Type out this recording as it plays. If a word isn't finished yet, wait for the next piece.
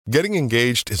Getting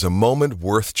engaged is a moment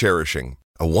worth cherishing.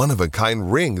 A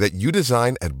one-of-a-kind ring that you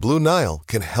design at Blue Nile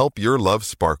can help your love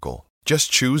sparkle. Just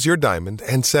choose your diamond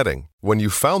and setting. When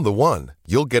you've found the one,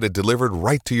 you'll get it delivered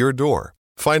right to your door.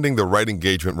 Finding the right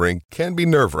engagement ring can be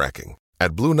nerve-wracking.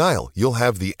 At Blue Nile, you'll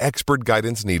have the expert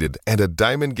guidance needed and a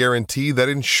diamond guarantee that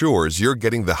ensures you're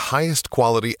getting the highest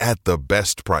quality at the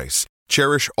best price.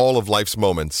 Cherish all of life's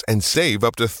moments and save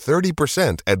up to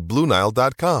 30% at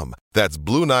BlueNile.com. That's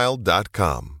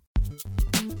BlueNile.com.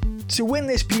 To win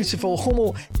this beautiful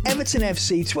Hummel Everton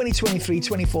FC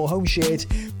 2023-24 home shirt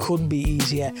couldn't be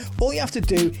easier. All you have to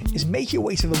do is make your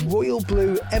way to the Royal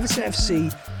Blue Everton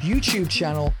FC YouTube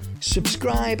channel,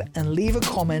 subscribe and leave a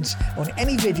comment on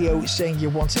any video saying you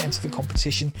want to enter the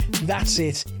competition. That's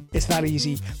it. It's that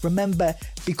easy. Remember,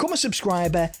 become a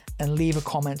subscriber and leave a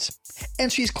comment.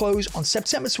 Entries close on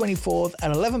September 24th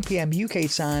at 11 PM UK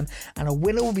time, and a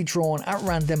winner will be drawn at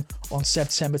random on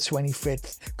September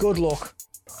 25th. Good luck.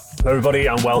 Hello everybody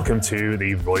and welcome to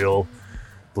the Royal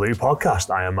Blue podcast.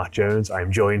 I am Matt Jones. I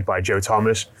am joined by Joe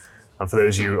Thomas. And for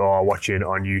those of you who are watching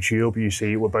on YouTube, you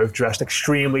see we're both dressed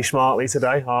extremely smartly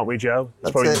today, aren't we, Joe?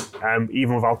 That's probably,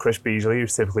 even without Chris Beasley,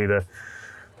 who's typically the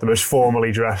most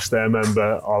formally dressed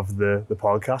member of the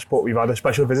podcast. But we've had a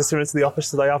special visitor into the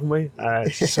office today, haven't we?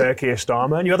 Sir Keir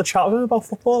Starmer. And you had a chat with him about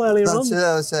football earlier on. That's it.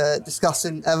 I was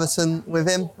discussing Everton with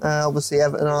him. Obviously,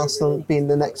 Everton and Arsenal being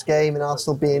the next game and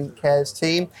Arsenal being Keir's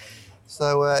team.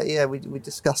 So, we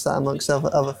discussed that amongst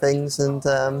other things.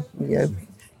 And,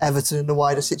 Everton and the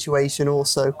wider situation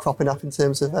also cropping up in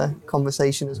terms of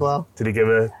conversation as well. Did he give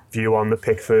a view on the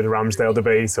Pickford-Ramsdale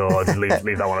debate, or did he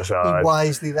leave that one aside? He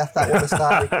wisely left that one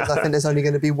aside because I think there's only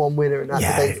going to be one winner in that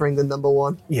debate for England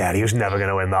 #1. Yeah, he was never going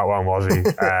to win that one, was he?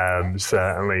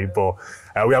 Certainly. But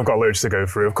we have got loads to go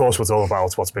through. Of course, we'll talk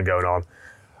about what's been going on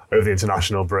over the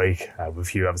international break with a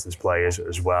few Everton's players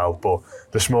as well. But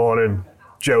this morning,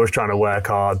 Joe was trying to work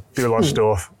hard, do a lot of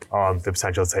stuff on the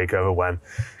potential takeover when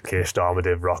Keir Starmer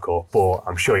did rock up. But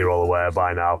I'm sure you're all aware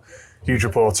by now. Huge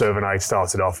reports overnight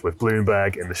started off with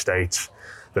Bloomberg in the States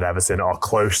that Everton are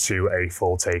close to a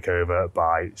full takeover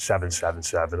by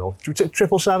 777 or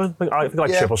 777. I think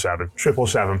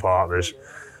 777 partners.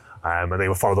 And they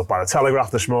were followed up by the Telegraph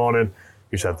this morning,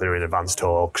 who said they're in advanced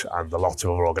talks, and a lot of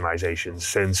other organisations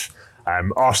since.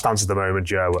 Our stance at the moment,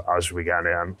 Joe, as we get in,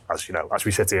 and as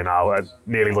we sit here now at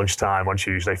nearly lunchtime on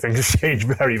Tuesday, things change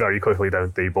very, very quickly,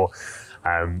 don't they? But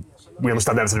we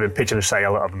understand Everton have been pitching a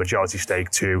sale of a majority stake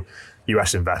to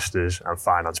US investors, and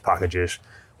finance packages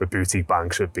with boutique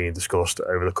banks have been discussed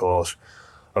over the course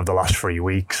of the last 3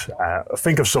 weeks. I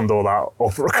think I've summed all that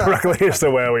up correctly as to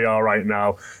where we are right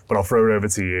now, but I'll throw it over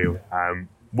to you.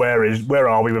 Where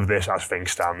are we with this as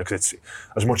things stand? Because it's,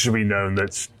 as much as we've known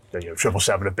that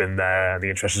 777 have been there and the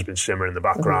interest has been simmering in the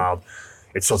background,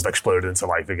 it's sort of exploded into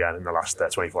life again in the last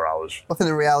 24 hours. I think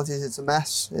the reality is it's a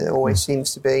mess. It always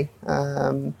seems to be.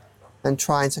 And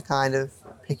trying to kind of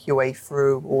pick your way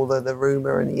through all the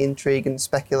rumour and the intrigue and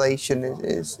speculation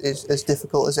is as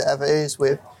difficult as it ever is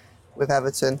with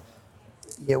Everton.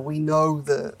 Yeah, we know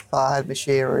that Farhad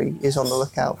Moshiri is on the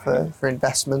lookout for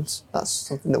investments. That's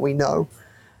something that we know.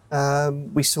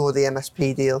 We saw the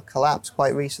MSP deal collapse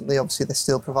quite recently. Obviously, they're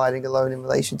still providing a loan in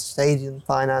relation to stadium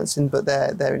financing, but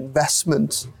their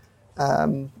investment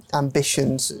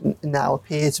ambitions now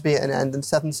appear to be at an end. And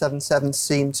 777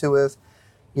 seem to have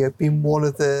been one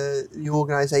of the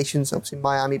organisations, obviously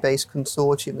Miami-based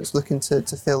consortium, that's looking to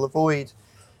fill the void.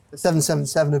 The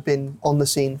 777 have been on the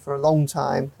scene for a long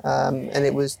time, and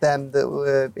it was them that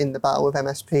were in the battle with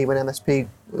MSP when MSP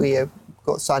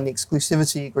got signed the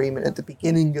exclusivity agreement at the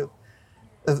beginning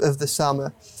of the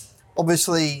summer.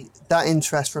 Obviously, that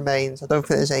interest remains. I don't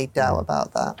think there's any doubt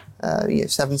about that.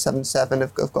 777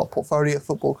 have got a portfolio of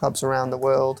football clubs around the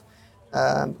world.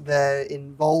 Their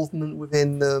involvement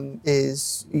within them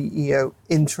is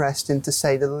interesting to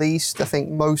say the least. I think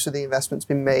most of the investment's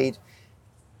been made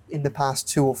in the past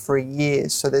 2 or 3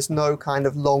 years, so there's no kind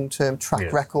of long-term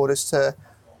track record as to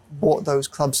what those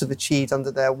clubs have achieved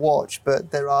under their watch,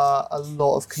 but there are a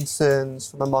lot of concerns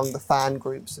from among the fan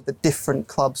groups of the different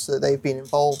clubs that they've been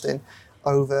involved in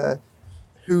over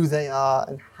who they are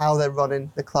and how they're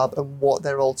running the club and what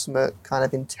their ultimate kind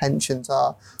of intentions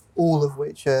are, all of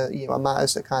which are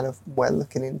matters that kind of we're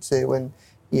looking into, and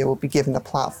we'll be giving a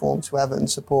platform to Everton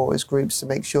supporters groups to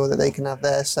make sure that they can have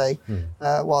their say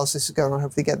whilst this is going on.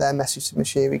 Hopefully get their message to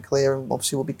Moshiri clear, and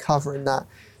obviously we'll be covering that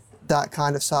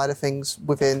kind of side of things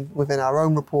within our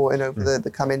own reporting over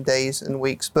the coming days and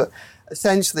weeks. But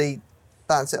essentially,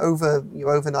 that's it.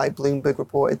 Overnight, Bloomberg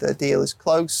reported that a deal is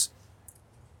close.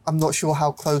 I'm not sure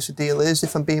how close a deal is,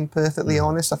 if I'm being perfectly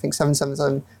honest. I think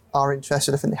 777 are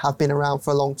interested. I think they have been around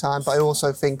for a long time, but I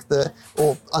also think that,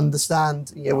 or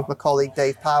understand, with my colleague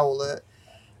Dave Powell, that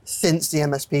since the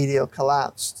MSP deal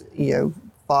collapsed, Farhad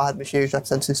Moshiri's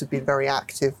representatives have been very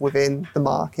active within the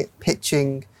market,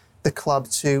 pitching the club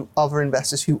to other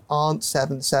investors who aren't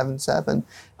 777,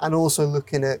 and also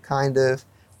looking at kind of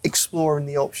exploring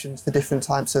the options for different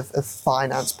types of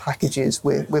finance packages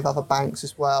with other banks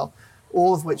as well,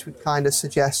 all of which would kind of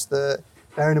suggest that,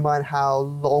 bearing in mind how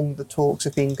long the talks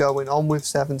have been going on with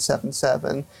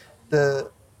 777, that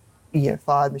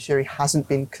Farhad Moshiri hasn't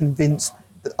been convinced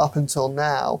that up until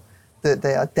now that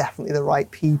they are definitely the right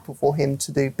people for him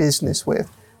to do business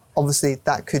with. Obviously,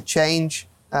 that could change,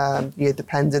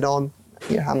 depending on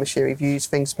how Moshiri views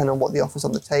things, depending on what the offers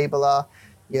on the table are.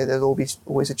 There's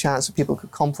always a chance that people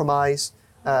could compromise.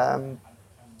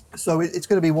 So it's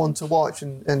going to be one to watch,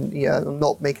 and I'm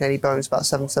not making any bones about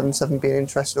 777 being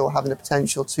interested or having the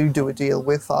potential to do a deal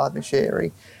with Farhad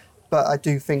Moshiri, but I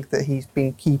do think that he's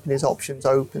been keeping his options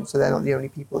open, so they're not the only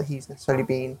people that he's necessarily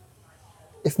been,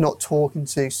 if not talking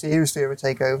to seriously over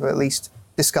takeover, at least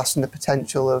discussing the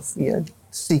potential of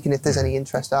seeking if there's any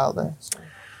interest out there. So.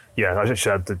 Yeah, as I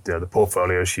said, the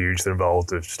portfolio is huge. They're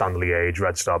involved with Standard Liège,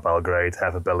 Red Star Belgrade,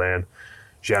 Hertha Berlin,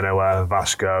 Genoa,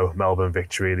 Vasco, Melbourne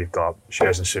Victory. They've got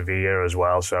shares in Sevilla as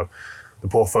well. So the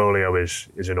portfolio is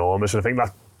enormous. And I think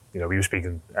that, we were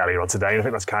speaking earlier on today, and I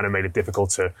think that's kind of made it difficult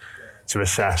to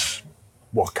assess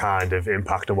what kind of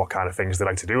impact and what kind of things they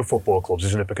like to do with football clubs,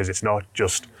 isn't it? Because it's not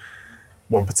just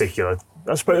one particular.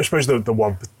 I suppose the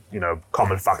one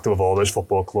common factor with all those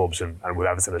football clubs and with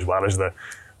Everton as well is that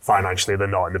financially they're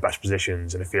not in the best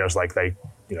positions, and it feels like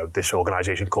this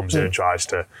organisation comes in and tries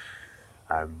to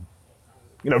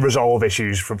resolve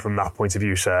issues from that point of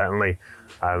view, certainly.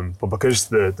 But because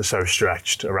they're so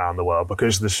stretched around the world,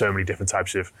 because there's so many different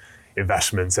types of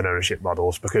investments and ownership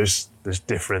models, because there's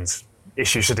different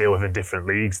issues to deal with in different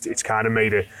leagues, it's kind of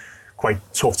made it quite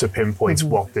tough to pinpoint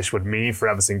what this would mean for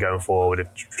Everton going forward if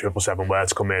 777 were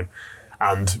to come in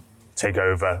and take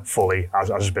over fully, as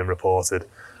has been reported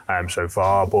so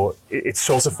far. But it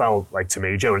sort of felt like to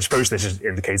me, Joe, and I suppose this is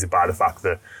indicated by the fact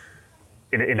that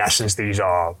in essence these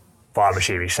are Farhad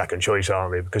Moshiri's second choice,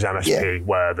 aren't they? Because MSP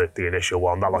were the initial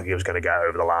one, that like he was going to get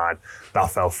over the line, that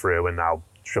fell through, and now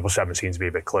 777 seems to be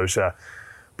a bit closer.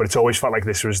 But it's always felt like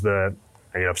this was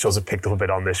I've sort of picked up a bit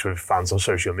on this with fans on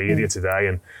social media today,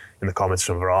 and in the comments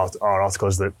from our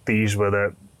articles, that these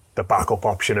were the backup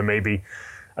option and maybe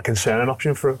a concerning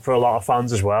option for a lot of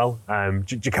fans as well.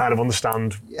 Do you kind of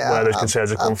understand where those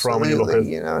concerns have come from when you look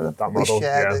at that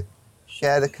model?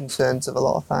 Share the concerns of a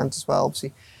lot of fans as well.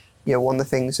 Obviously, one of the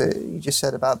things that you just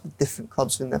said about the different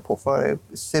clubs in their portfolio,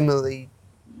 similarly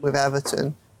with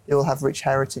Everton, they all have rich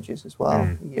heritages as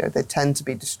well. They tend to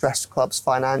be distressed clubs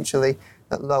financially,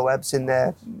 at low ebbs in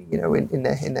their, in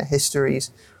their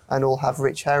histories, and all have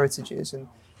rich heritages. And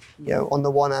on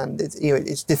the one hand,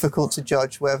 it's difficult to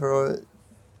judge whether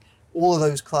all of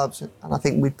those clubs, and I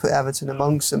think we'd put Everton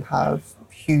amongst them, have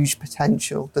huge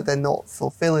potential that they're not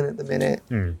fulfilling at the minute.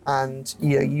 And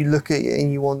you look at it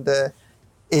and you wonder,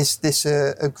 is this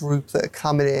a group that are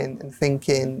coming in and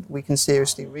thinking we can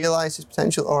seriously realise this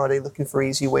potential, or are they looking for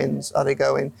easy wins? Are they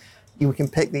going, we can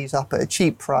pick these up at a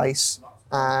cheap price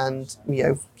and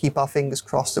keep our fingers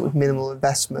crossed that with minimal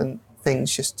investment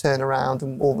things just turn around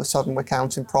and all of a sudden we're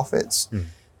counting profits?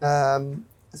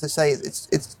 As I say,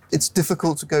 it's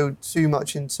difficult to go too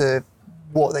much into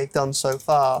what they've done so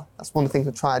far. That's one of the things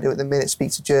we're trying to do at the minute,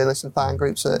 speak to journalists and fan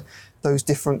groups at those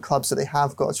different clubs that they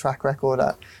have got a track record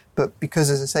at. But because,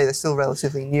 as I say, they're still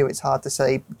relatively new, it's hard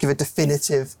to give a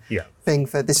definitive thing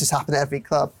for this has happened at every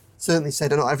club. Certainly say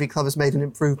that not every club has made an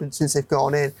improvement since they've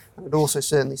gone in. I would also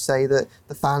certainly say that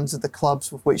the fans of the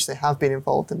clubs with which they have been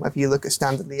involved in, whether you look at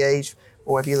Standard Liège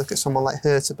or whether you look at someone like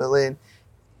Hertha Berlin,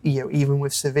 even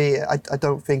with Sevilla, I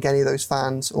don't think any of those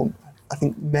fans, or I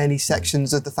think many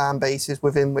sections of the fan bases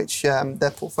within which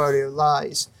their portfolio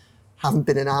lies, haven't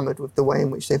been enamoured with the way in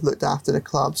which they've looked after the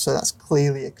club. So that's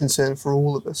clearly a concern for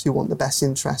all of us who want the best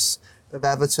interests of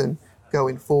Everton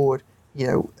going forward.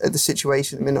 At the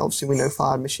situation, obviously we know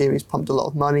Farhad Moshiri's pumped a lot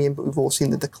of money in, but we've all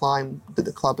seen the decline that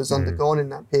the club has undergone in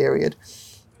that period.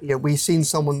 We've seen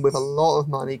someone with a lot of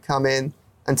money come in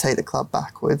and take the club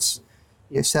backwards.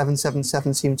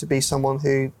 777 seem to be someone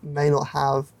who may not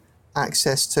have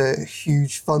access to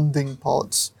huge funding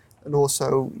pots, and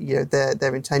also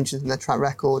their intentions and their track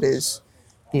record is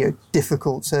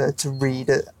difficult to read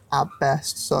at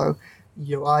best. So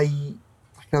I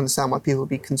can understand why people would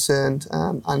be concerned,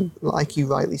 and like you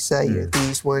rightly say,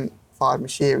 these weren't Farhad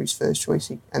Moshiri's first choice.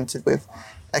 He entered with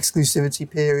exclusivity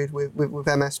period with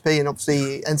MSP, and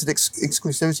obviously entered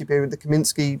exclusivity period with the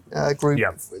Kaminsky group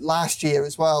last year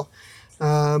as well.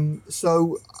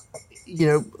 So,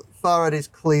 Farhad is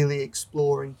clearly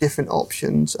exploring different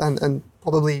options, and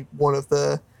probably one of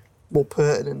the more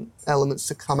pertinent elements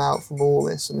to come out from all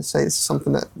this, and I say this is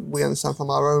something that we understand from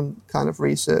our own kind of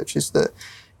research, is that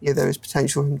there is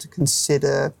potential for him to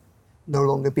consider no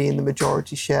longer being the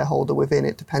majority shareholder within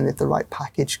it, depending if the right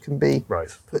package can be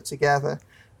put together.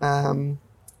 But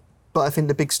I think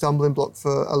the big stumbling block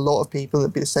for a lot of people,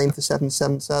 it'd be the same for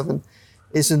 777,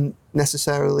 isn't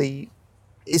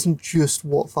just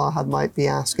what Farhad might be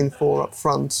asking for up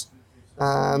front.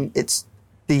 It's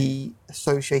the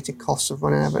associated costs of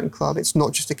running Everton Club. It's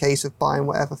not just a case of buying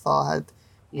whatever Farhad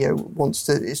wants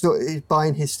to. It's not he's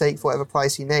buying his stake for whatever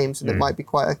price he names, and it might be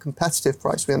quite a competitive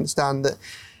price. We understand that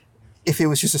if it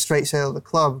was just a straight sale of the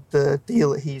club, the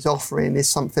deal that he's offering is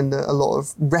something that a lot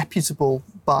of reputable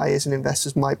buyers and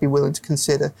investors might be willing to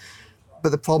consider. But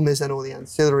the problem is then all the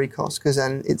ancillary costs, because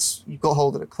then you've got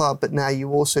hold of the club, but now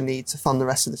you also need to fund the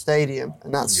rest of the stadium,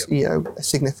 and that's a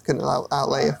significant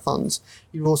outlay of funds.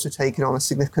 You're also taking on a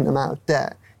significant amount of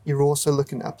debt. You're also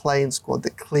looking at a playing squad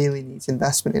that clearly needs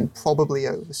investment in, probably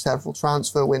over several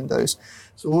transfer windows.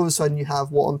 So all of a sudden you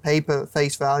have what on paper, at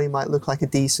face value, might look like a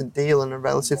decent deal and a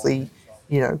relatively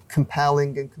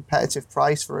compelling and competitive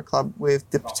price for a club with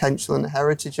the potential and the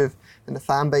heritage and the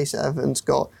fan base that Everton's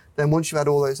got. Then once you've had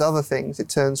all those other things, it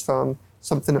turns from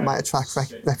something that might attract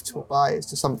reputable buyers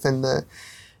to something that,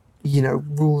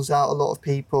 rules out a lot of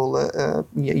people that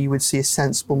you would see as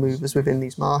sensible movers within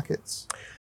these markets.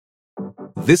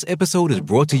 This episode is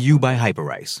brought to you by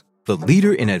Hyperice, the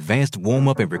leader in advanced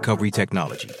warm-up and recovery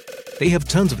technology. They have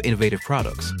tons of innovative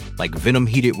products, like Venom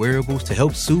heated wearables to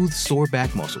help soothe sore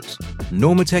back muscles,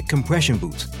 Normatec compression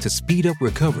boots to speed up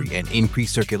recovery and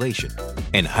increase circulation,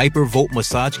 and Hypervolt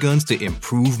massage guns to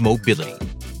improve mobility.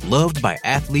 Loved by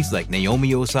athletes like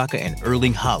Naomi Osaka and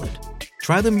Erling Haaland.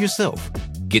 Try them yourself.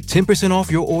 Get 10%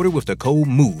 off your order with the code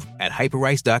MOVE at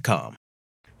hyperice.com.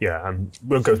 Yeah, and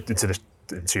we'll go into this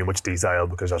in too much detail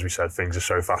because, as we said, things are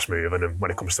so fast moving, and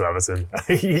when it comes to Everton,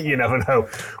 you never know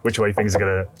which way things are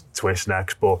going to twist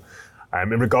next. But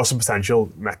in regards to potential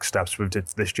next steps with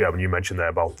this job, and you mentioned there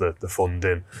about the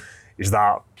funding, is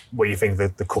that where you think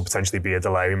that there could potentially be a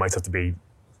delay? We might have to be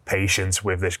patient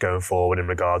with this going forward in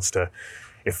regards to,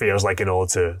 it feels like in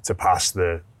order to pass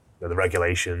the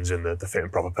regulations and the fit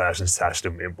and proper persons test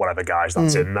and whatever guys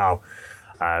that's in now,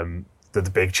 the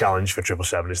big challenge for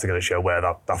 777 is they're going to show where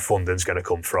that funding's going to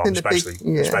come from,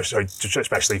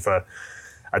 especially for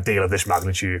a deal of this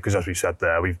magnitude. Because as we said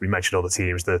there, we mentioned all the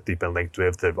teams that they've been linked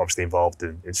with. They're obviously involved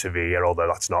in Sevilla, although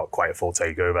that's not quite a full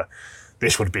takeover.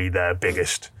 This would be their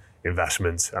biggest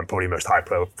investment and probably most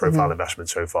high-profile investment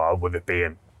so far, with it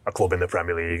being a club in the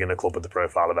Premier League and a club with the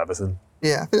profile of Everton.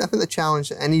 Yeah, I think the challenge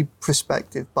that any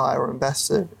prospective buyer or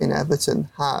investor in Everton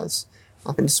has,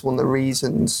 I think this is one of the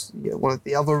reasons, one of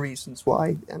the other reasons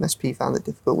why MSP found it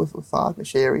difficult with Farhad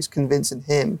Moshiri, is convincing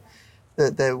him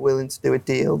that they're willing to do a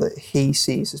deal that he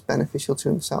sees as beneficial to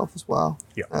himself as well,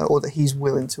 or that he's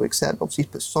willing to accept. Obviously,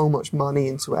 he's put so much money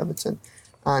into Everton,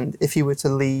 and if he were to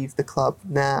leave the club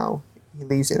now, he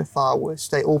leaves it in a far worse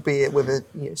state, albeit with a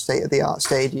state-of-the-art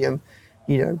stadium,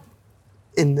 in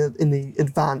the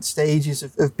advanced stages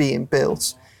of being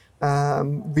built.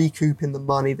 Recouping the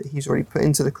money that he's already put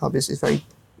into the club is going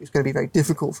to be very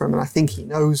difficult for him, and I think he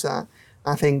knows that.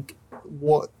 I think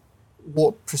what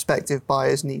prospective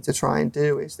buyers need to try and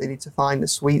do is they need to find a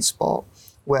sweet spot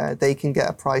where they can get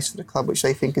a price for the club which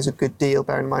they think is a good deal,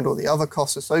 bearing in mind all the other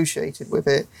costs associated with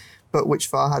it, but which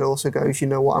Farhad also goes, you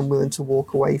know what, I'm willing to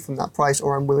walk away from that price,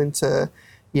 or I'm willing to,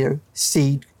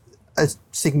 cede a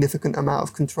significant amount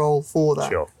of control for that.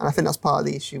 Sure. And I think that's part of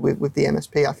the issue with the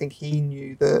MSP. I think he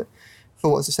knew that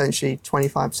for what's essentially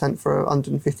 25% for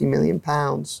 £150 million,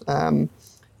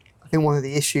 I think one of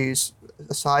the issues,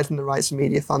 aside from the rights and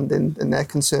media funding and their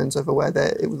concerns over where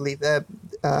it would leave their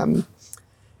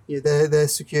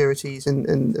securities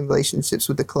and relationships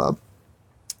with the club,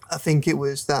 I think it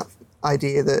was that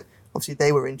idea that obviously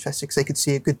they were interested because they could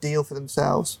see a good deal for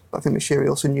themselves. But I think Moshiri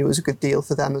also knew it was a good deal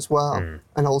for them as well,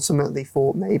 and ultimately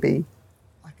thought maybe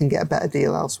I can get a better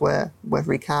deal elsewhere.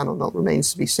 Whether he can or not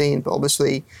remains to be seen. But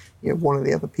obviously, one of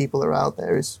the other people that are out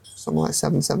there is someone like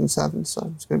 777, so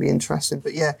it's going to be interesting.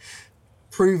 But yeah,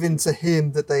 proving to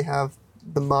him that they have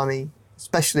the money,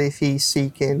 especially if he's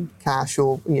seeking cash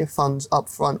or funds up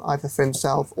front, either for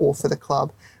himself or for the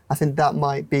club, I think that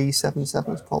might be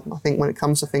 777's problem. I think when it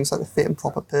comes to things like the fit and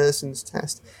proper persons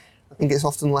test, I think it's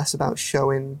often less about I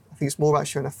think it's more about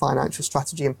showing a financial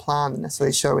strategy and plan than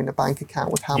necessarily showing a bank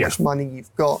account with how much money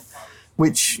you've got.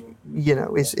 which, you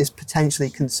know, is potentially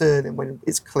concerning when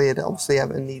it's clear that obviously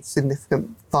Everton needs significant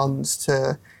funds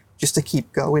to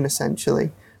keep going,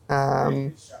 essentially.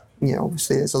 You know,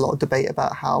 obviously there's a lot of debate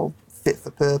about how fit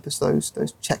for purpose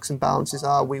those checks and balances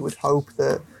are. We would hope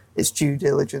that it's due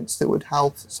diligence that would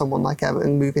help someone like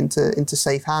Everton move into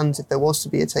safe hands if there was to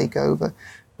be a takeover.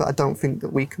 But I don't think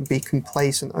that we can be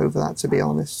complacent over that, to be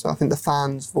honest. So I think the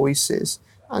fans' voices,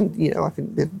 and, you know, I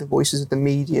think the voices of the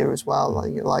media as well,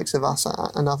 like, you know, likes of us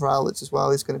and other outlets as well,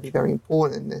 is going to be very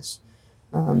important in this.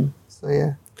 So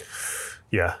yeah.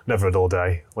 Yeah, never a dull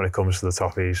day when it comes to the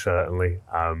Toffees, certainly.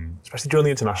 Especially during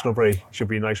the international break, it should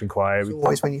be nice and quiet. It's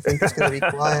always when you think it's going to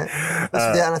be quiet.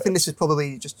 And I think this is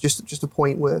probably just a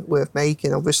point worth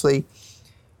making. Obviously,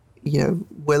 you know,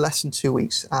 we're less than 2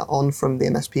 weeks on from the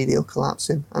MSP deal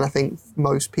collapsing, and I think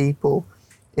most people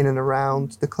in and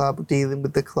around the club, dealing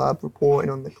with the club, reporting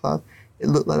on the club, it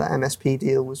looked like that MSP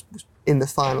deal was in the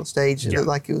final stage. It looked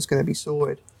like it was going to be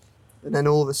sorted, and then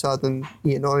all of a sudden,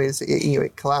 you know, not only is it, you know,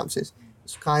 it collapses.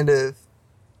 It's kind of,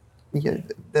 you know,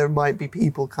 there might be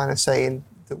people kind of saying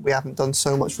that we haven't done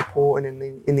so much reporting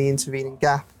in the intervening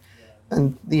gap,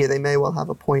 and yeah, they may well have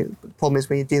a point. But the problem is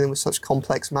when you're dealing with such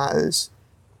complex matters,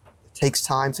 it takes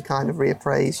time to kind of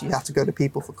reappraise. You have to go to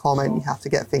people for comment. You have to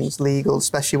get things legal,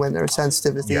 especially when they're as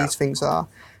sensitive as these things are.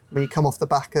 When you come off the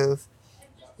back of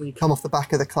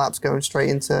the collapse, going straight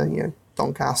into, you know,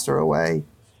 Doncaster away,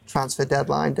 transfer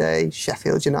deadline day,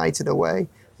 Sheffield United away,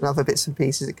 and other bits and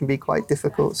pieces, it can be quite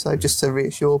difficult. So just to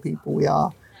reassure people, we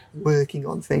are working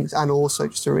on things, and also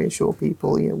just to reassure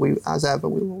people, you know, we, as ever,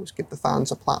 we will always give the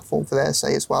fans a platform for their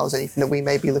say as well as anything that we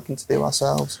may be looking to do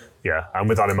ourselves. Yeah, and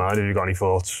with that in mind, have you got any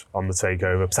thoughts on the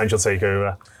potential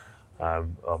takeover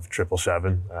of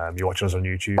 777? You're watching us on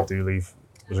YouTube, do leave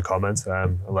us a comment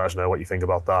and let us know what you think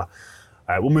about that.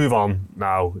 We'll move on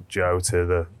now, Joe, to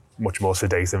the much more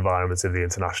sedate environment of the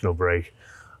international break.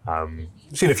 We've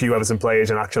seen a few Everton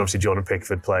players in action. Obviously, Jordan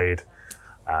Pickford played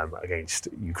against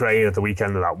Ukraine at the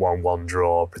weekend, and that 1-1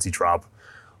 draw, pretty drab,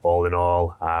 all in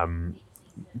all.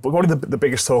 But one of the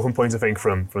biggest talking points, I think,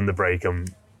 from the break,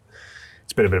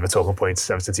 it's been a bit of a talking point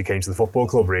ever since he came to the football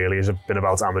club, really, has been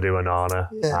about Amadou Onana.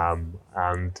 Yeah.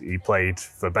 And he played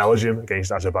for Belgium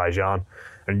against Azerbaijan.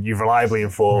 And you've reliably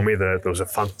informed me that there was a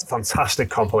fantastic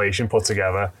compilation put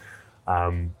together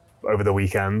over the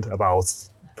weekend about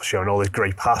showing all these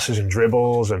great passes and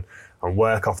dribbles and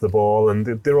work off the ball, and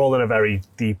they're all in a very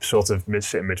deep sort of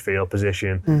midfield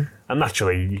position. And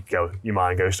naturally, your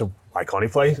mind goes to, why can't he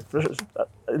play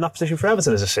in that position for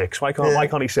Everton as a 6? Why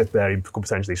can't he sit there? He could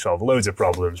potentially solve loads of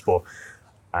problems. But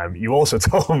you also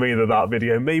told me that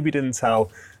video maybe didn't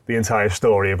tell the entire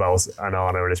story about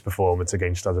Onana and his performance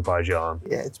against Azerbaijan.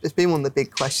 Yeah, it's been one of the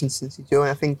big questions since he joined.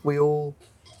 I think we're all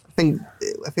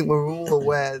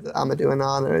aware that Amadou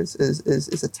Onana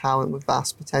is a talent with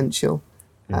vast potential.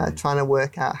 Trying to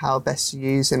work out how best to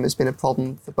use him has been a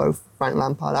problem for both Frank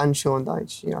Lampard and Sean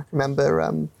Dyche. You know, I can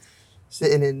remember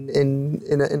sitting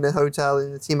in the hotel,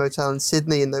 in the team hotel in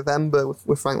Sydney in November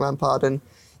with Frank Lampard, and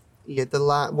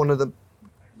one of the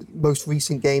most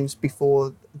recent games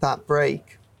before that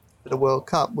break for the World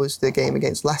Cup was the game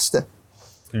against Leicester.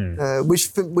 Which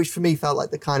for me felt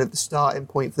like the starting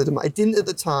point for the demand. It didn't at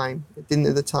the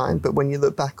time, but when you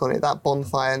look back on it, that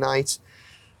bonfire night,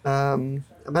 I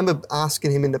remember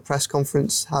asking him in the press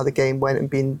conference how the game went and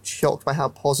being shocked by how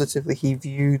positively he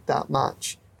viewed that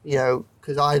match. You know,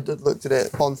 because I looked at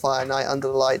it, bonfire night under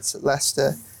the lights at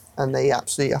Leicester, and I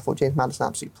thought James Maddison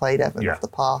absolutely played Everton off the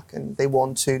park, and they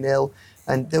won 2-0.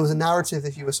 And there was a narrative,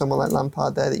 if you were someone like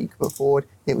Lampard there, that you could put forward.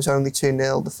 It was only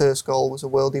 2-0. The first goal was a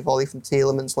worldie volley from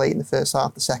Tielemans late in the first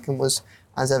half. The second was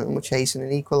as Everton were chasing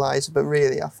an equaliser. But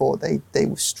really, I thought they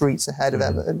were streets ahead of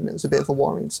Everton, and it was a bit of a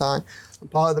worrying sign. And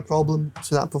part of the problem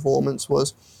to that performance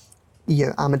was,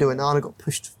 Amadou Onana got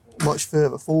pushed much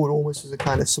further forward, almost as a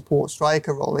kind of support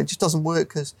striker role. And it just doesn't work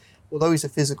because, although he's a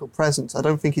physical presence, I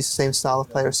don't think he's the same style of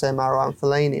player as, say, Marouane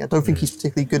Fellaini. I don't think he's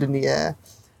particularly good in the air.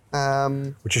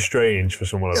 Which is strange for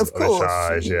someone of his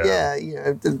size. Yeah,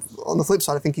 on the flip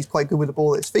side, I think he's quite good with the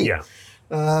ball at his feet. Yeah.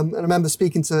 And I remember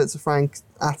speaking to Frank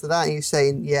after that, and he was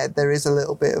saying, there is a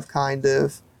little bit of kind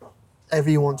of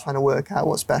everyone trying to work out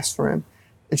what's best for him.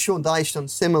 And Sean Dyche done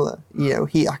similar. I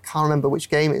can't remember which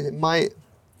game it is.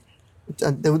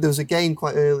 There was a game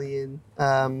quite early in,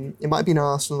 it might have been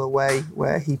Arsenal away,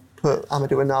 where he put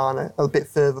Amadou Onana a bit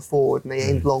further forward and they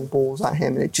aimed long balls at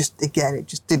him, and it just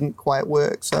didn't quite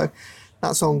work. So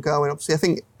that's ongoing. Obviously, I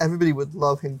think everybody would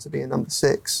love him to be a number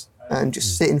 6 and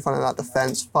just sit in front of that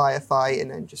defence, firefight, and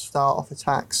then just start off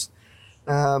attacks.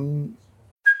 Hey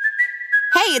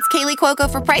Hey, it's Kaylee Cuoco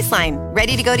for Priceline.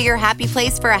 Ready to go to your happy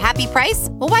place for a happy price?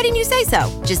 Well, why didn't you say so?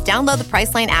 Just download the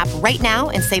Priceline app right now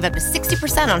and save up to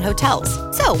 60% on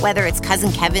hotels. So whether it's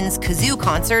Cousin Kevin's Kazoo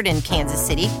Concert in Kansas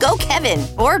City, go Kevin,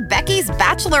 or Becky's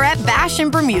Bachelorette Bash in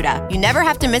Bermuda, you never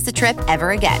have to miss a trip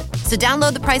ever again. So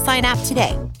download the Priceline app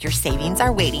today. Your savings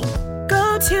are waiting.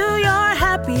 Go to your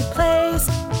happy place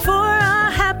for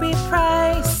a happy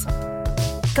price.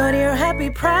 Go to your happy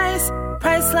price,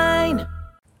 Priceline.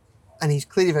 And he's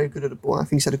clearly very good at the ball. I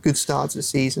think he's had a good start to the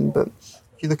season, but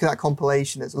if you look at that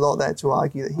compilation, there's a lot there to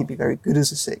argue that he'd be very good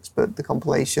as a 6, but the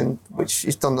compilation, which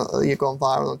is gone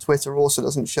viral on Twitter, also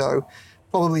doesn't show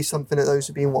probably something that those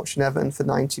who've been watching Everton for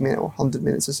 90 minutes or 100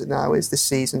 minutes as it now is this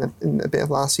season and a bit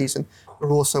of last season are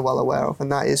also well aware of,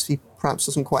 and that is he perhaps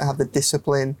doesn't quite have the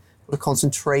discipline or the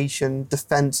concentration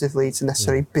defensively to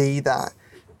necessarily be that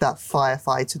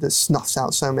firefighter that snuffs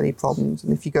out so many problems.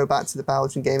 And if you go back to the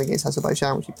Belgian game against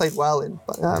Azerbaijan, which he played well in,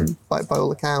 by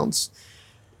all accounts,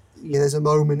 there's a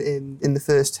moment in the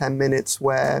first 10 minutes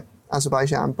where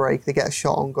Azerbaijan break, they get a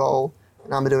shot on goal,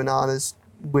 and Amadou Onana's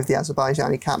with the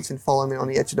Azerbaijani captain following him on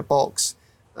the edge of the box.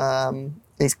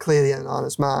 He's clearly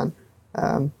Onana's man,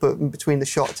 but between the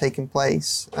shot taking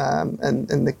place and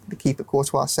the keeper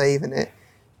Courtois saving it,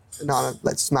 Onana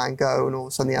lets his man go, and all of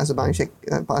a sudden the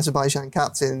Azerbaijan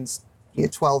captain's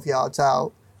 12 yards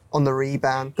out on the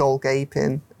rebound, goal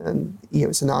gaping, and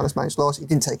it's Onana's man's loss. He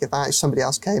didn't take advantage. Somebody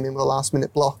else came in with a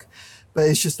last-minute block, but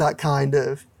it's just that kind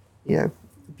of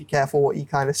be careful what you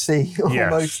kind of see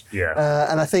almost. Yes,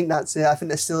 yeah. And I think that's it. I think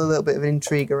there's still a little bit of an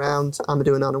intrigue around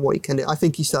Amadou Onana and what he can do. I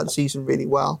think he started the season really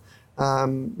well.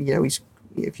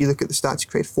 If you look at the stats, he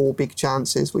created 4 big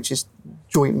chances, which is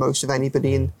joint most of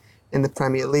anybody in the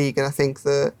Premier League. And I think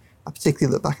that I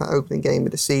particularly look back at that opening game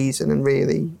of the season, and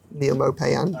really Neil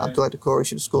Maupay and Abdoulaye Doucouré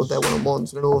should have scored their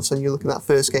one-on-ones. And then all of a sudden you look at that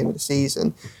first game of the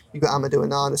season, you've got Amadou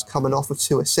Onana coming off with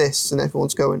 2 assists, and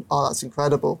everyone's going, oh, that's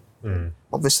incredible.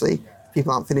 Obviously,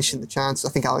 people aren't finishing the chances. I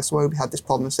think Alex Iwobi had this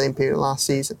problem the same period last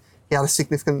season. He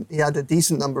had a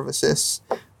decent number of assists,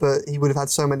 but he would have had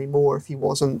so many more if he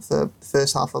wasn't the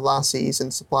first half of last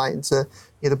season supplying to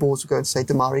the balls were going to say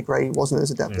Damari Gray wasn't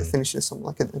as adept at finishing as someone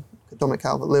like a Dominic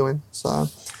Calvert-Lewin. So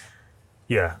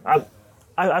yeah,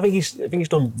 I think he's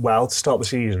done well to start the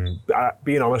season.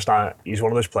 Being honest, he's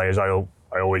one of those players I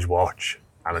always watch,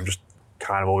 and I'm just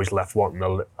kind of always left wanting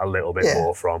a little bit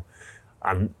more from.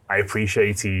 And I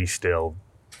appreciate he's still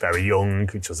very young.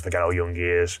 He doesn't forget how young he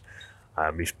is.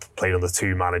 He's played under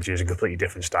 2 managers in completely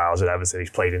different styles at Everton. He's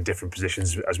played in different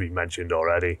positions, as we've mentioned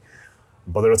already.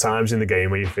 But there are times in the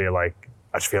game where you feel like,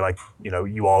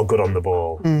 you are good on the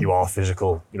ball. You are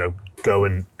physical. Go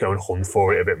and hunt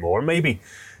for it a bit more. And maybe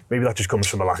that just comes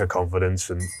from a lack of confidence.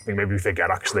 And I think maybe we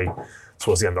forget actually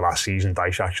towards the end of last season,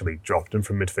 Dyche actually dropped him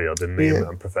from midfield, didn't he?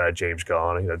 And preferred James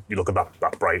Garner. You look at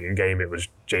that Brighton game, it was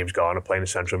James Garner playing in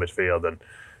central midfield, and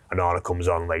Onana comes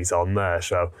on late on there.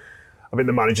 So I think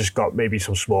the manager's got maybe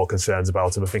some small concerns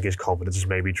about him. I think his confidence has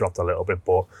maybe dropped a little bit,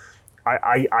 but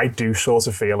I do sort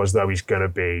of feel as though he's going to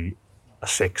be a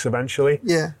 6 eventually.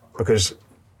 Yeah. Because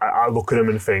I look at him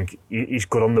and think he's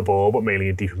good on the ball, but mainly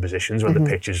in different positions when the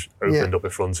pitch is opened up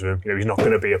in front of him. He's not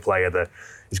going to be a player that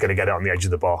is going to get it on the edge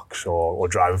of the box or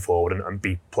driving forward and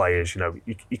beat players.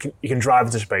 He can drive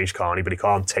into space, can't he? But he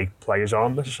can't take players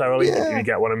on necessarily, if you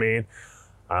get what I mean.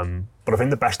 But I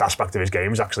think the best aspect of his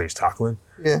game is actually his tackling.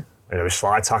 Yeah. His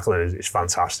slide tackling is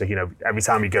fantastic. Every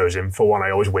time he goes in for one,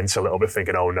 I always wince a little bit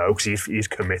thinking, oh no, because he's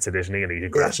committed, isn't he? And he's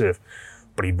aggressive.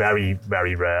 But he very,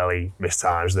 very rarely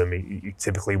mistimes them. He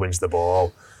typically wins the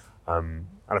ball. And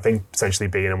I think potentially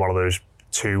being in one of those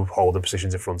 2 holding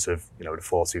positions in front of, the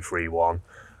 4-2-3-1,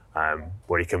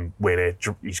 where he can win it,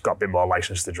 he's got a bit more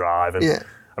license to drive. And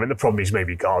I think the problem he's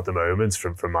maybe got at the moment,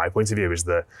 from my point of view, is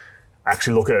that I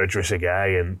actually look at Idrissa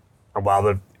Gueye, and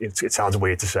while it sounds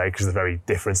weird to say because they're very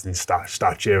different in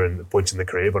stature and points in the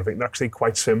career, but I think they're actually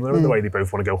quite similar in the way they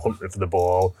both want to go hunting for the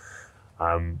ball.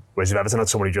 Whereas if Everton had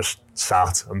somebody just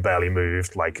sat and barely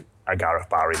moved, like a Gareth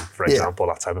Barry, for example,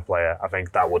 that type of player, I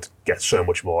think that would get so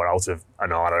much more out of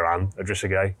Onana and Idrissa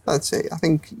Gueye. That's it. I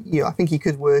think he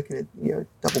could work in a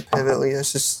double pivot.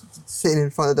 It's just sitting in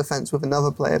front of the defence with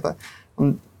another player, but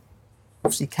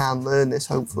obviously can learn this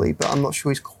hopefully. But I'm not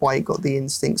sure he's quite got the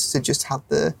instincts to just have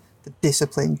the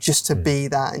discipline just to be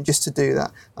that and just to do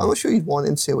that. I'm not sure he'd want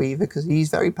him to either, because he's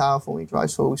very powerful when he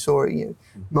drives forward. We saw it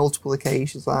multiple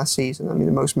occasions last season. I mean,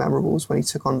 the most memorable was when he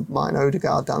took on Martin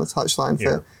Odegaard down the touchline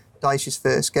for Dyche's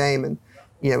first game, and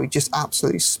he just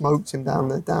absolutely smoked him down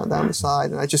the side.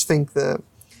 And I just think that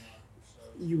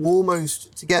you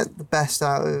almost, to get the best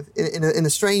out of, in a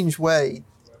strange way,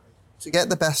 to get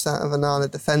the best out of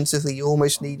Onana defensively, you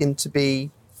almost need him to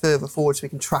be further forward so he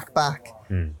can track back.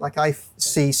 Like I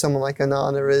see someone like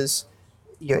Onana as,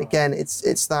 again,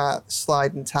 it's that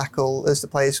slide and tackle as the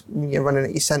player's running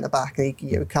at your centre back, and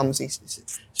he comes, he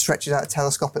stretches out a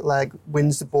telescopic leg,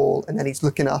 wins the ball, and then he's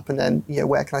looking up, and then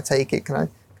where can I take it? Can I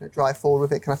drive forward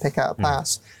with it? Can I pick out a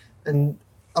pass? And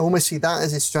I almost see that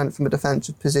as his strength from a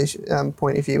defensive position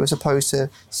point of view, as opposed to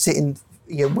sitting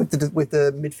with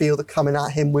the midfielder coming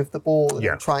at him with the ball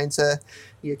and trying to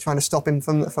stop him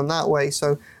from that way.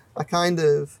 So I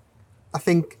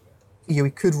think he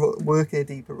could work in a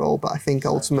deeper role, but I think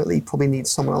ultimately he probably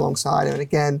needs someone alongside him. And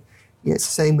again, it's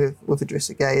the same with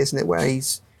Idrissa Gueye, isn't it? Where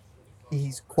he's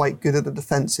quite good at the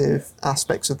defensive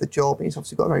aspects of the job, and he's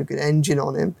obviously got a very good engine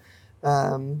on him.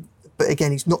 But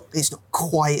again, he's not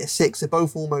quite a 6. They're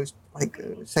both almost, like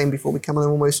saying before we come on,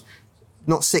 almost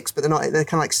not 6, but they're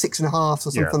kind of like 6.5 or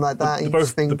something like that.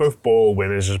 They're both ball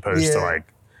winners as opposed to like.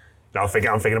 I'm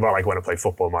thinking about like when I play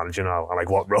Football Manager now, and like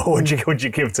what role would you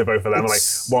give to both of them? Like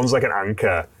one's like an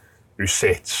anchor who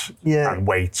sits and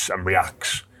waits and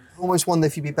reacts. I almost wonder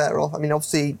if you'd be better off. I mean,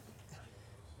 obviously,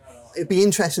 it'd be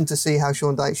interesting to see how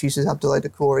Sean Dyche uses Abdoulaye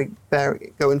Doucouré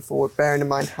going forward, bearing in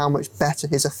mind how much better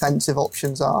his offensive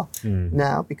options are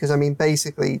now. Because I mean,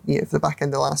 basically, for the back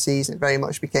end of last season, it very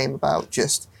much became about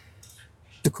just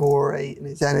Doucouré and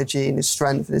his energy and his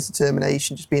strength and his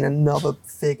determination, just being another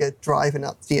figure driving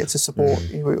up to support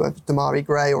Damari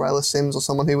Gray or Ellis Sims or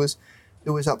someone who was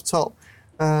up top.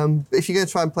 If you're going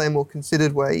to try and play a more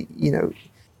considered way,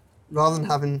 rather than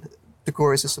having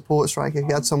Doucouré as a support striker, if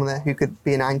you had someone there who could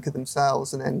be an anchor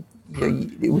themselves, and then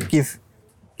it would give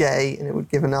Gueye and it would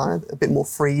give Onana a bit more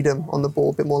freedom on the ball,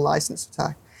 a bit more licensed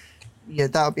attack.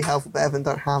 That would be helpful. But Everton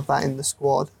don't have that in the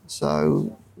squad,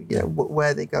 so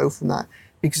where they go from that.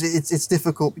 Because it's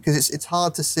difficult, because it's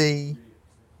hard to see.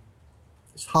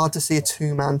 It's hard to see a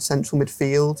 2-man central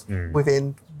midfield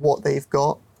within what they've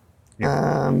got.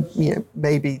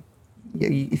 Maybe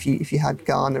if you had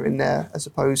Garner in there as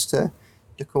opposed to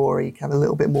Doucouré, you have a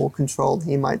little bit more control.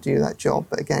 He might do that job,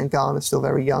 but again, Garner's still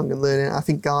very young and learning. I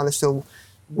think Garner's still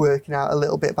working out a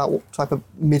little bit about what type of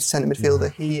mid-centre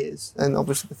midfielder he is, and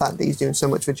obviously the fact that he's doing so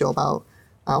much of a job out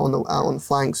on the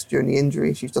flanks during the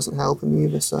injury issues doesn't help him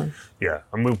either. So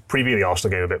and we'll preview the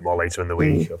Arsenal game a bit more later in the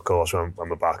week, of course, when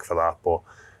we're back for that. But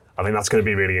I think that's going to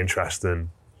be really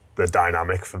interesting, the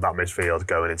dynamic from that midfield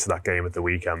going into that game at the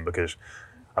weekend, because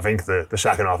I think the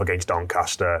second half against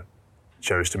Doncaster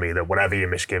shows to me that whatever your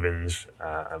misgivings,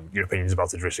 your opinions about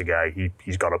Idrissa Gueye,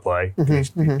 he's got to play.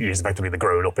 He's effectively the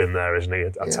grown-up in there, isn't he,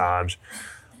 at times?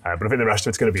 But I think the rest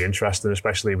of it's going to be interesting,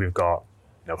 especially we've got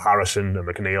Harrison and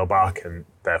McNeil back, and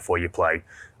therefore you play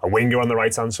a winger on the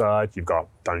right-hand side. You've got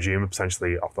Danjuma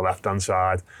potentially off the left-hand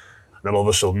side. And then all of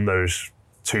a sudden, those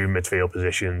two midfield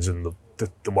positions and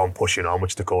the one pushing on,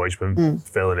 which Doucouré's been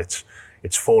filling, it's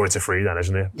 4-3 then,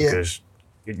 isn't it? Because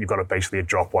you've got to basically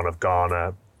drop one of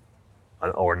Garner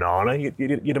or Onana,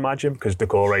 you'd imagine, because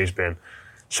Doucouré's been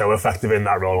so effective in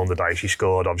that role under Dyche. He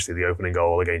scored, obviously, the opening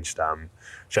goal against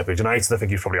Sheffield United. I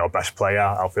think he's probably our best player,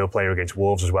 outfield player against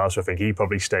Wolves as well, so I think he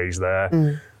probably stays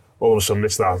there. All of a sudden,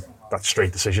 it's that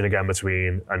straight decision again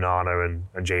between Onana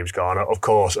and James Garner, of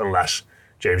course, unless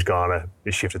James Garner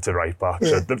is shifted to right back.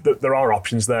 So there are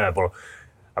options there, but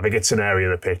I think it's an area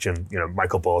of the pitch, and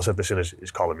Michael Ball said this in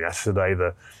his column yesterday,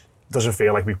 that it doesn't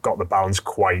feel like we've got the balance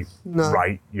quite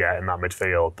right yet in that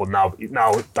midfield. But now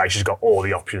Dyche has got all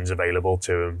the options available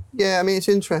to him. Yeah, I mean, it's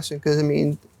interesting because, I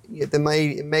mean, it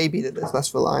may be that there's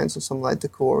less reliance on someone like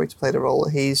Doucouré to play the role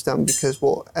that he's done, because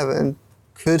what Everton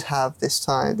could have this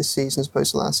season as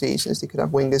opposed to last season is they could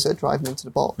have wingers that are driving into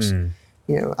the box.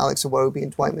 Alex Iwobi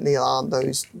and Dwight McNeil aren't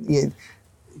those.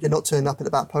 They're not turning up at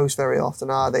the back post very often,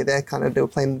 are they? They're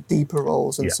playing deeper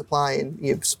roles and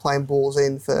supplying balls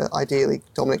in for ideally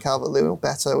Dominic Calvert-Lewin or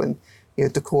Beto, and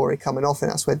Doucouré coming off,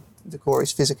 and that's where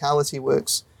Doucouré's physicality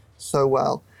works so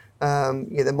well.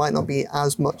 There might not be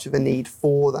as much of a need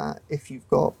for that if you've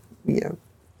got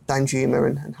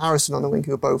Danjuma and Harrison on the wing,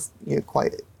 who are both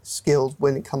quite skilled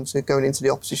when it comes to going into the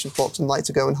opposition box and like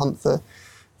to go and hunt for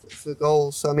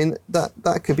goals. So I mean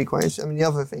that could be quite interesting. I mean, the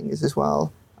other thing is as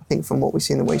well, I think from what we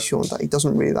see in the way Sean, that he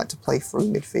doesn't really like to play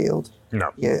through midfield.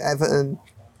 No. Everton,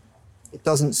 it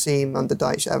doesn't seem under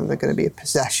Dyche Everton are going to be a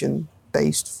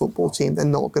possession-based football team. They're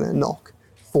not going to knock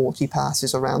 40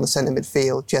 passes around the centre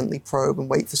midfield, gently probe and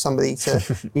wait for somebody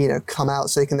to come out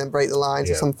so he can then break the lines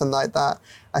or something like that.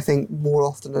 I think more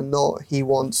often than not, he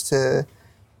wants to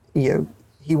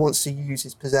use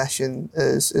his possession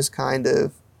as kind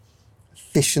of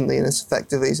efficiently and as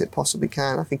effectively as it possibly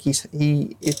can. I think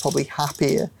he is probably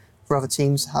happier for other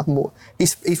teams to have more.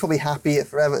 He's probably happy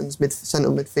for Everton's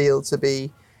central midfield to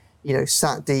be,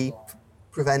 sat deep,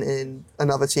 preventing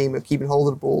another team of keeping hold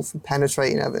of the ball from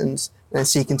penetrating Everton's and then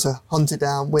seeking to hunt it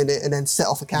down, win it, and then set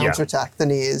off a counter-attack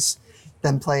than he is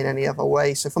then playing any other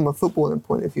way. So from a footballing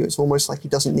point of view, it's almost like he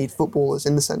doesn't need footballers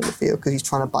in the centre of the field because he's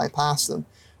trying to bypass them.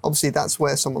 Obviously, that's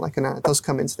where someone like Onana does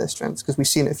come into their strengths because we've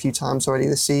seen it a few times already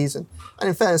this season. And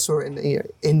in fairness, saw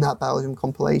it in that Belgium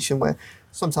compilation where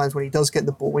sometimes when he does get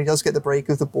the ball, when he does get the break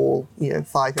of the ball,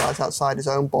 5 yards outside his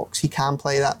own box, he can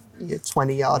play that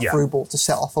 20-yard through ball to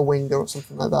set off a winger or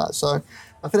something like that. So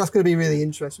I think that's going to be really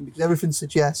interesting because everything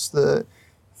suggests that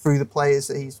through the players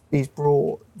that he's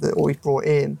brought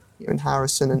in, in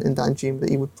Harrison and Danjuma, that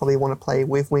he would probably want to play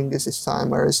with wingers this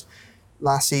time, whereas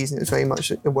last season it was very much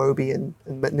Iwobi and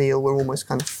McNeil were almost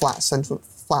kind of flat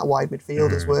wide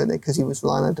midfielders, weren't they? Because he was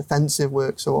relying on defensive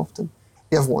work so often.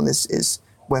 The other one is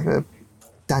whether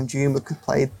Danjuma could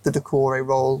play the Decore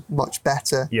role much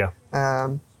better. Yeah.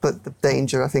 But the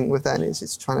danger, I think, with then is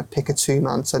it's trying to pick a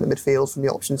two-man centre midfield from the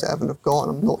options that Everton have got,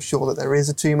 and I'm not sure that there is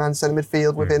a two-man centre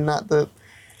midfield within that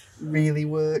really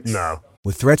works. No.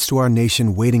 With threats to our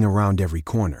nation waiting around every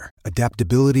corner,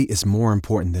 adaptability is more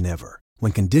important than ever.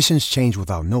 When conditions change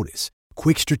without notice,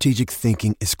 quick strategic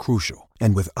thinking is crucial.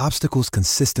 And with obstacles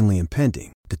consistently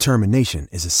impending, determination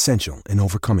is essential in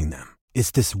overcoming them. It's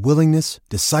this willingness,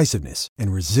 decisiveness,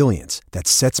 and resilience that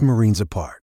sets Marines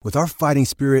apart. With our fighting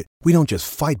spirit, we don't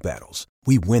just fight battles,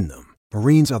 we win them.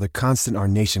 Marines are the constant our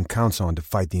nation counts on to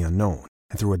fight the unknown.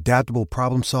 And through adaptable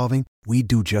problem solving, we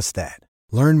do just that.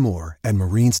 Learn more at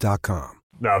marines.com.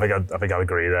 No, I think I'd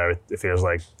agree there. It feels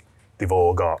like they've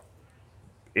all got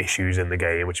issues in the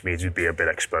game, which means you'd be a bit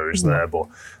exposed there. But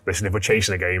listen, if we're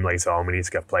chasing a game later on, we need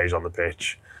to get players on the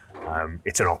pitch.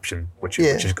 It's an option, which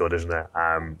is good, isn't it?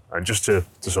 And just to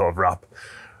sort of wrap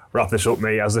this up,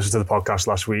 mate, I was listening to the podcast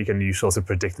last week and you sort of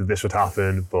predicted this would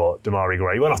happen, but Damari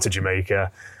Gray went off to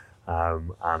Jamaica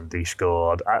and he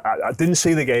scored. I didn't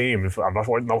see the game. I've not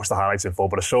watched the highlights in full,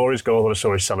 but I saw his goal and I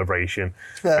saw his celebration.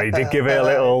 And he did give it a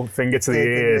little finger to the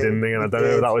ear, didn't he? And I don't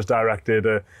know if that was directed.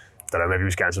 I don't know, maybe he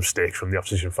was getting some stick from the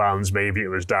opposition fans. Maybe it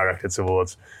was directed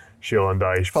towards Sean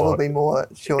Dyche. Probably more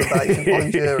Sean Dyche and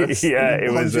Honduras.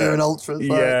 It was Honduran Ultras.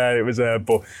 Yeah, it was. But it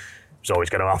was always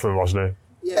going to happen, wasn't it?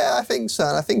 Yeah, I think so.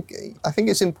 And I think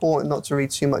it's important not to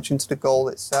read too much into the goal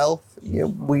itself.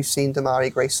 We've seen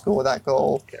Damari Gray score that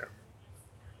goal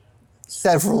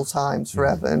several times for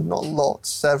Everton, not lots,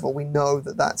 several. We know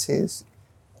that that's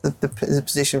the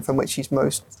position from which he's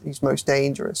most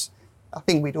dangerous. I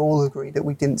think we'd all agree that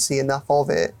we didn't see enough of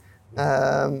it.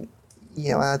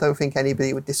 I don't think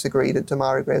anybody would disagree that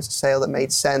Damari Gray was a sale that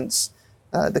made sense.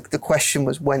 The question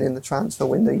was when in the transfer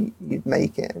window you'd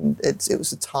make it, and it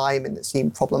was the timing that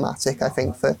seemed problematic, I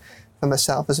think, for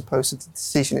myself as opposed to the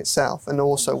decision itself, and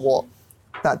also what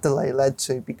that delay led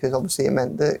to, because obviously it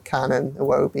meant that Cannon,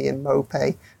 Iwobi and Mope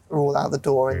are all out the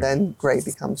door, and then Gray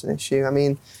becomes an issue. I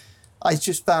mean, I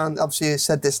just found, obviously I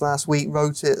said this last week,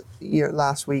 wrote it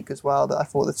last week as well, that I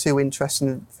thought the two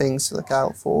interesting things to look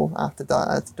out for after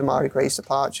Damari Gray's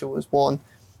departure was, one,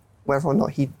 whether or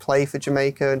not he'd play for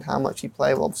Jamaica and how much he'd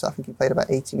play. Well, obviously I think he played about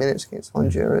 80 minutes against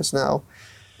Honduras now.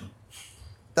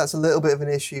 That's a little bit of an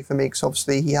issue for me because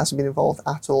obviously he hasn't been involved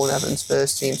at all in Everton's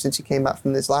first team since he came back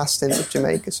from his last stint at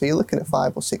Jamaica. So you're looking at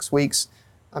 5 or 6 weeks.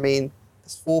 I mean,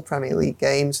 there's 4 Premier League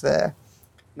games there.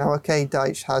 Now, okay,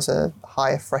 Dyche has a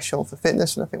higher threshold for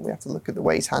fitness, and I think we have to look at the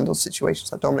way he's handled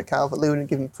situations like Dominic Calvert-Lewin and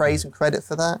give him praise and credit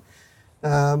for that.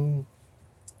 I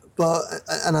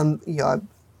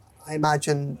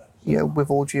imagine, with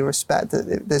all due respect,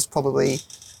 that there's probably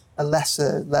a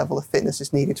lesser level of fitness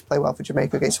is needed to play well for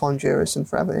Jamaica against Honduras and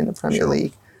for Everton in the Premier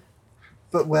League.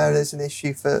 But where there's an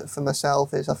issue for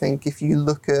myself is, I think, if you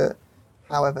look at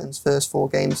how Everton's first 4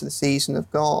 games of the season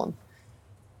have gone,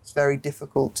 it's very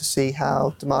difficult to see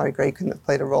how Damari Gray couldn't have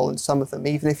played a role in some of them.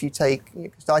 Even if you take,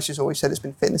 because Dyche has always said it's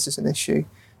been fitness as an issue.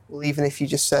 Well, even if you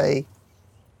just say,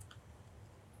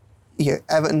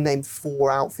 Everton named 4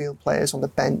 outfield players on the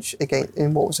bench again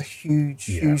in what was a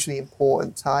hugely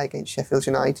important tie against Sheffield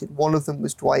United. One of them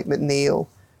was Dwight McNeil,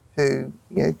 who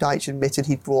Dyche admitted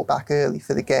he'd brought back early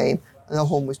for the game.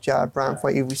 Another one was Jared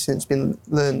Branthwaite, who we've since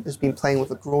has been playing with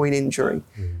a groin injury.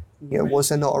 Was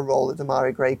there not a role that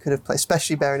Damari Gray could have played,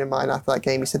 especially bearing in mind after that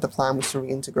game he said the plan was to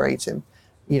reintegrate him.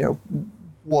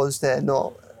 Was there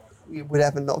not, would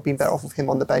Everton not have been better off with him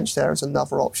on the bench there as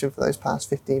another option for those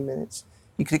past 15 minutes?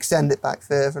 You could extend it back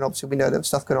further, and obviously we know there was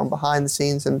stuff going on behind the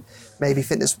scenes, and maybe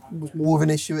fitness was more of an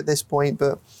issue at this point.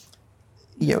 But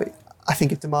I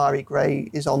think if Damari Gray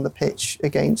is on the pitch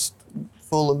against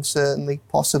Fulham, certainly,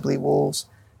 possibly Wolves,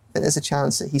 then there's a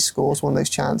chance that he scores one of those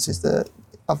chances that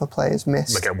other players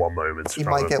missed. Might get one moment. He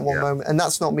might get one moment. And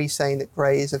that's not me saying that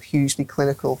Gray is a hugely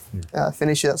clinical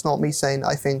finisher. That's not me saying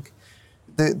I think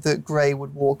that Gray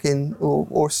would walk in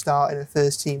or start in a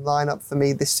first-team lineup for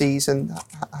me this season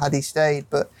had he stayed.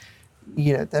 But,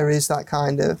 there is that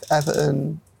kind of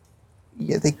Everton,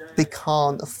 they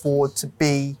can't afford to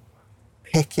be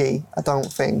picky, I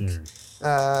don't think.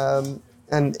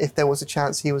 And if there was a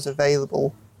chance he was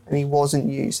available and he wasn't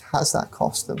used, has that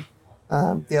cost them?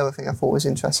 The other thing I thought was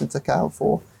interesting to look out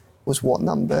for was what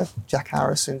number Jack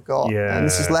Harrison got. Yeah. And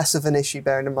this is less of an issue,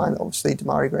 bearing in mind, obviously,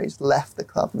 Damari Gray's left the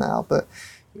club now, but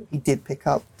he did pick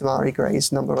up Damari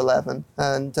Gray's number 11,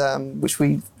 and which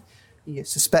we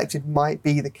suspected might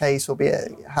be the case,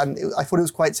 albeit I thought it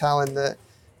was quite telling that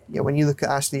when you look at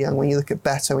Ashley Young, when you look at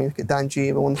Beto, when you look at Dan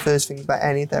Juma, one of the first things about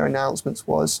any of their announcements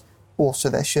was also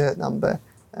their shirt number.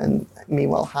 And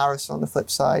meanwhile, Harrison on the flip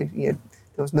side, there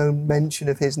was no mention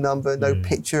of his number, no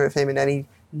picture of him in any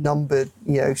numbered,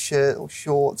 shirt or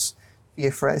shorts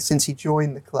since he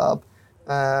joined the club.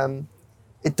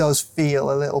 It does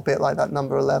feel a little bit like that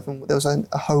number 11. There was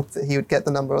a hope that he would get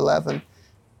the number 11.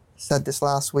 Said this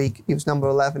last week. He was number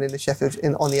 11 in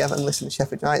the on the Everton list in the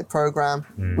Sheffield United programme,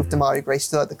 with Damari Gray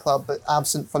still at the club, but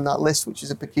absent from that list, which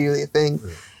is a peculiar thing.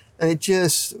 And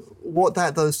what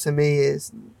that does to me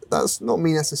is, that's not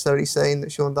me necessarily saying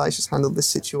that Sean Dyche has handled this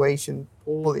situation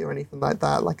poorly or anything like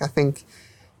that. Like, I think,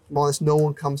 if I'm honest, no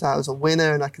one comes out as a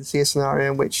winner, and I can see a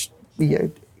scenario in which,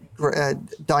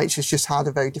 Dyche has just had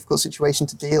a very difficult situation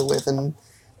to deal with, and,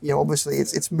 obviously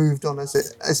it's moved on as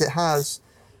it has.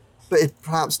 But it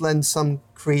perhaps lends some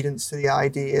credence to the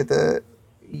idea that,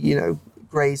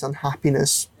 Gray's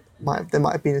unhappiness there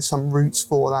might have been some roots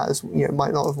for that, as it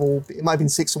might not have all. It might have been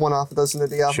 6 of one, half a dozen of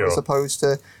the other, as opposed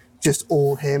to just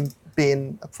all him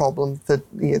being a problem that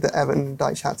that Everton and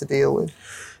Dyche had to deal with.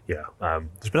 Yeah,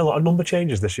 there's been a lot of number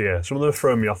changes this year. Some of them have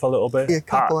thrown me off a little bit. Yeah, a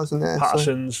couple, hasn't there?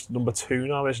 Patterson's number 2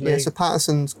 now, isn't he? Yeah, so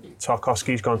Patterson's...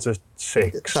 Tarkowski's gone to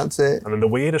 6. That's it. And then the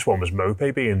weirdest one was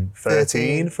Mope being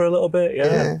 13 for a little bit.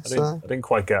 Yeah, I didn't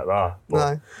quite get that.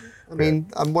 But, no. I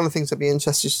mean, one of the things I'd be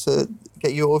interested to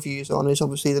get your views on is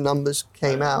obviously the numbers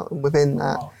came out, and within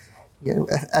that,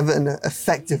 Everton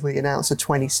effectively announced a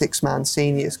 26-man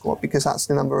senior squad, because that's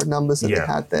the number of numbers that they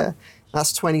had there.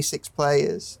 That's 26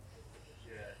 players.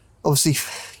 Obviously,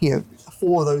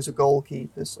 4 of those are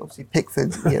goalkeepers. Obviously,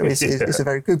 Pickford, is a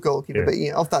very good goalkeeper. But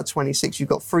of that 26, you've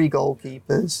got 3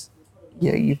 goalkeepers.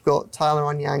 You've got Tyler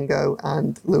Onyango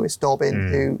and Lewis Dobbin,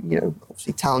 who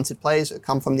obviously talented players that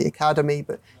come from the academy,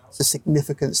 but it's a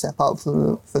significant step up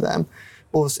for them.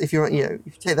 Or if you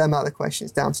take them out of the question,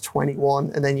 it's down to 21,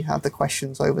 and then you have the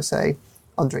questions over, say,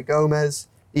 Andre Gomez.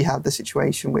 You have the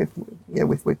situation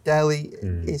with Dele.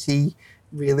 Is he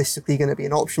realistically going to be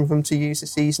an option for them to use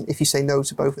this season? If you say no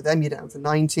to both of them, you're down to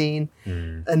 19.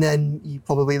 And then you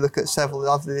probably look at several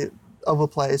other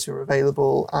players who are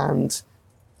available, and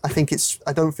I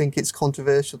don't think it's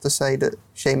controversial to say that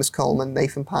Seamus Coleman,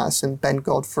 Nathan Patterson, Ben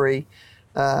Godfrey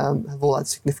have all had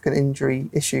significant injury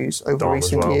issues over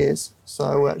recent years.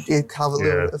 So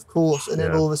Cavalier, of course, and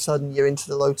then all of a sudden you're into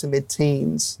the low to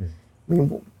mid-teens. I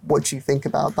mean, what do you think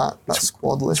about that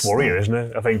squad list? It's worrying, isn't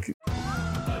it? I think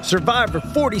Survivor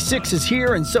 46 is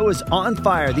here, and so is On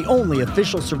Fire, the only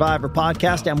official Survivor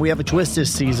podcast, and we have a twist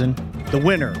this season. The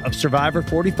winner of Survivor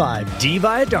 45, Dee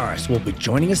Valladares, will be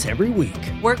joining us every week.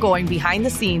 We're going behind the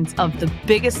scenes of the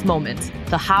biggest moments,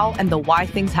 the how and the why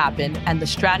things happen, and the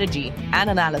strategy and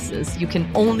analysis you can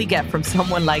only get from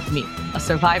someone like me, a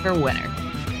Survivor winner.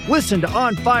 Listen to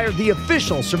On Fire, the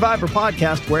official Survivor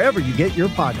podcast, wherever you get your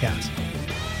podcasts.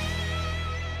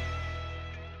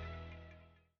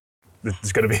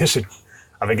 There's going to be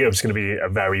I think it's going to be a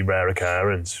very rare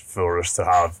occurrence for us to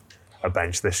have a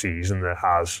bench this season that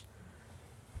has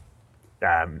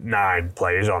 9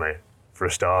 players on it for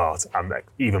a start, and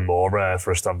even more rare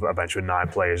for us to have a bench with 9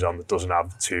 players on that doesn't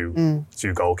have two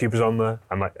goalkeepers on there.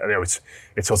 And it's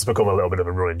sort of become a little bit of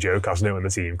a running joke, hasn't it, when the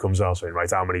team comes out saying,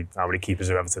 right, how many keepers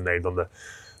have Everton named on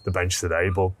the bench today?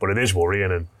 But it is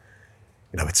worrying, and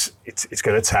it's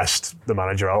going to test the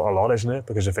manager out a lot, isn't it?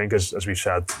 Because I think, as we've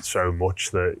said so much,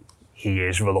 that he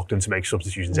is reluctant to make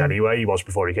substitutions anyway. He was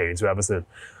before he came into Everton.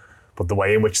 But the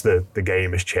way in which the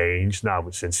game has changed now,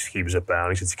 since he was at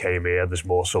Burnley, since he came here, there's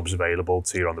more subs available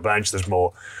to you on the bench. There's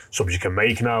more subs you can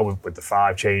make now with the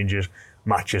 5 changes.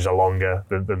 Matches are longer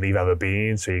than they've ever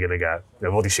been. So you're going to get...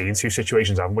 We've already seen 2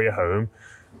 situations, haven't we, at home,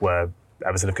 where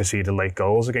Everton have conceded late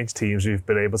goals against teams who've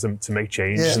been able to make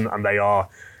changes. Yeah. And they are...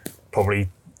 Probably,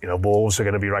 Wolves are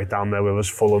going to be right down there with us.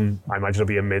 Fulham, I imagine, will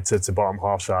be a mid to bottom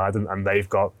half side, and they've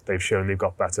shown they've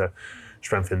got better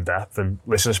strength in depth. And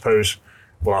listen, I suppose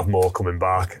we'll have more coming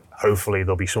back. Hopefully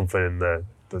there'll be something in the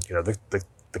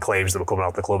claims that were coming out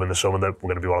of the club in the summer that we're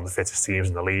going to be one of the fittest teams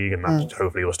in the league, and that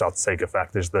hopefully will start to take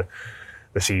effect as the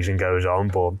season goes on.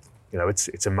 But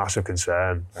it's a massive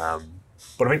concern.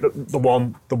 But I think the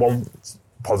one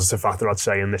positive factor I'd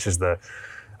say in this is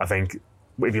I think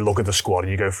if you look at the squad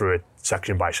and you go through it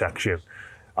section by section,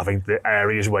 I think the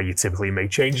areas where you typically make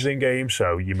changes in games,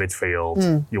 so your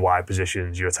midfield, your wide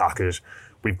positions, your attackers,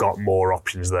 we've got more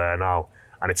options there now,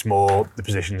 and it's more the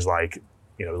positions like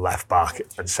left back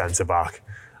and centre back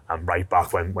and right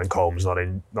back when Coleman's not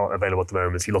available at the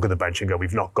moment. You look at the bench and go,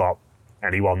 we've not got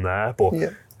anyone there, but. Yeah.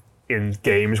 In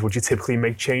games, would you typically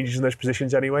make changes in those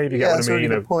positions anyway? If you get what I mean,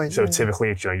 a good point, so typically,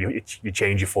 you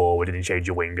change your forward and you change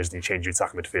your wingers and you change your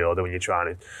attacking midfielder when you're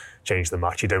trying to change the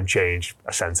match. You don't change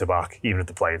a centre back, even if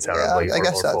they're playing terribly. I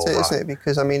guess that's it, isn't it?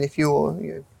 Because I mean, if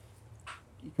you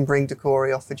can bring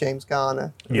Decore off for James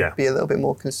Garner, be a little bit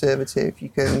more conservative. You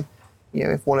can,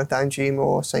 if one of Danjuma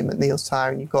or say McNeil's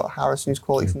tiring, you've got Harrison who's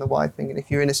quality from the wide wing, and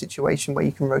if you're in a situation where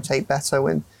you can rotate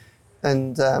Beto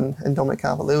and Dominic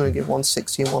Calvert-Lewin and give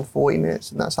 160 and 140 minutes,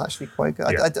 and that's actually quite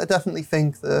good. I definitely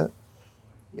think that,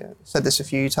 I've said this a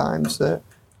few times, that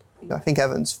I think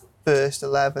Everton's first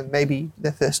 11, maybe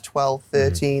their first 12,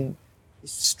 13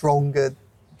 is stronger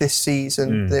this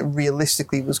season than it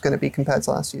realistically was going to be compared to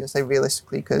last year. I say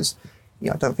realistically because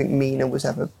I don't think Mina was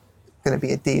ever going to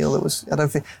be a deal. I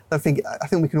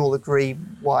think we can all agree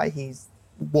why he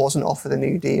wasn't offered a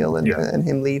new deal and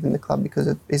him leaving the club because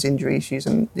of his injury issues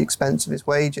and the expense of his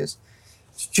wages.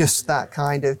 It's just that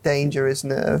kind of danger,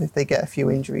 isn't it, if they get a few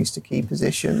injuries to key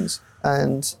positions,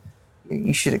 and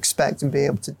you should expect and be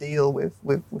able to deal with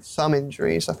some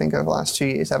injuries. I think over the last 2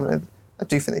 years, I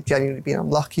do think they've genuinely been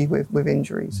unlucky with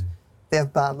injuries. They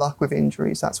have bad luck with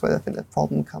injuries. That's where I think the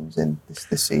problem comes in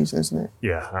this season, isn't it?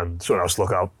 Yeah, and something else to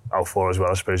look out for as well.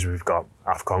 I suppose we've got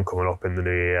AFCON coming up in the new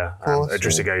year.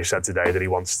 Idrissa said today that he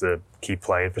wants to keep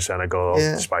playing for Senegal,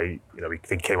 despite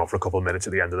he came off for a couple of minutes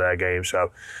at the end of their game.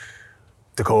 So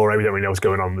Decore, we don't really know what's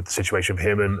going on with the situation with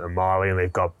him and Marley, and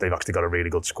they've actually got a really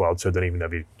good squad, so I don't even know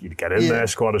if you'd get in their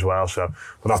squad as well. So,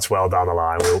 but that's well down the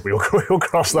line. We'll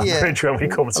cross that bridge when we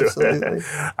come to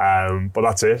it. But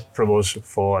that's it from us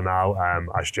for now.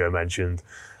 As Joe mentioned,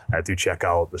 do check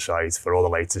out the site for all the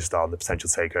latest on the potential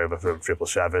takeover from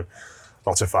 777.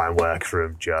 Lots of fine work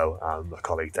from Joe and my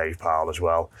colleague Dave Powell as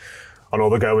well. On all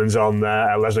the goings on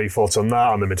there, let us know your thoughts on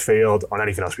that, on the midfield, on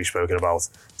anything else we've spoken about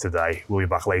today. We'll be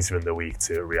back later in the week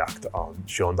to react on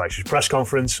Sean Dyche's press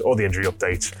conference, all the injury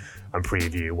updates, and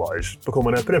preview what is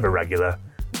becoming a bit of a regular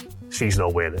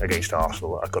seasonal win against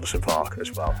Arsenal at Goodison Park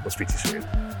as well. We'll speak to you soon.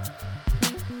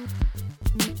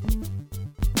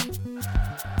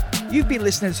 You've been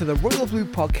listening to the Royal Blue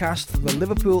podcast from the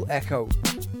Liverpool Echo.